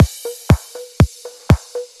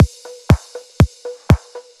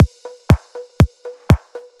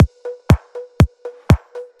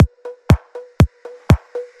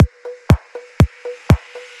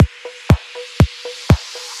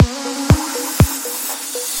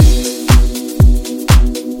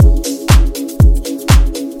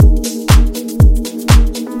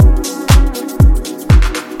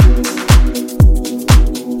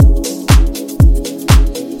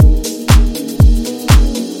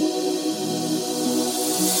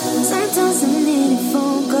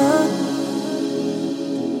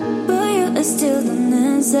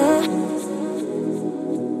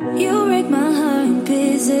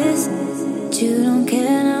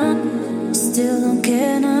still don't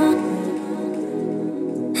care now.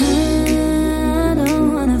 I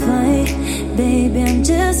don't wanna fight, baby, I'm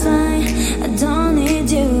just fine. I don't need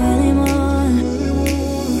you anymore.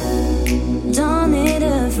 Don't need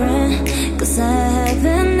a friend, 'cause I have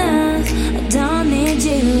enough. I don't need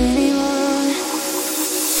you anymore.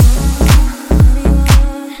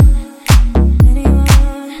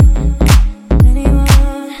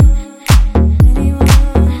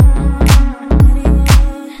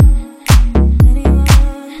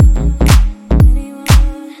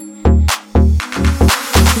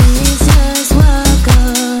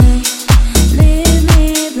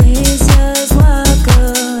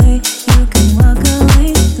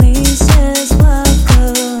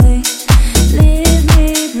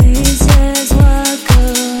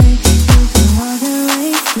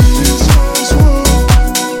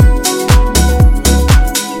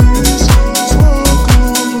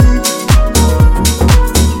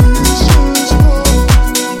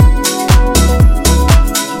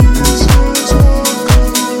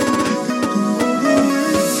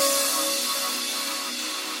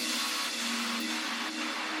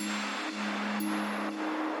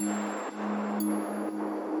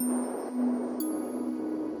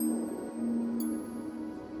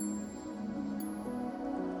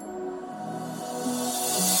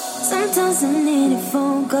 Sometimes I need a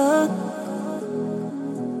phone call,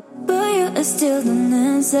 but you still don't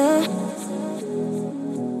answer.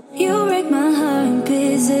 You break my heart in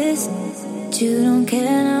pieces, but you don't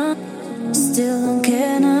care now. Still don't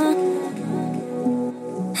care now.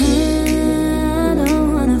 I don't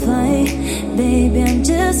wanna fight, baby, I'm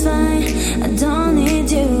just fine. I don't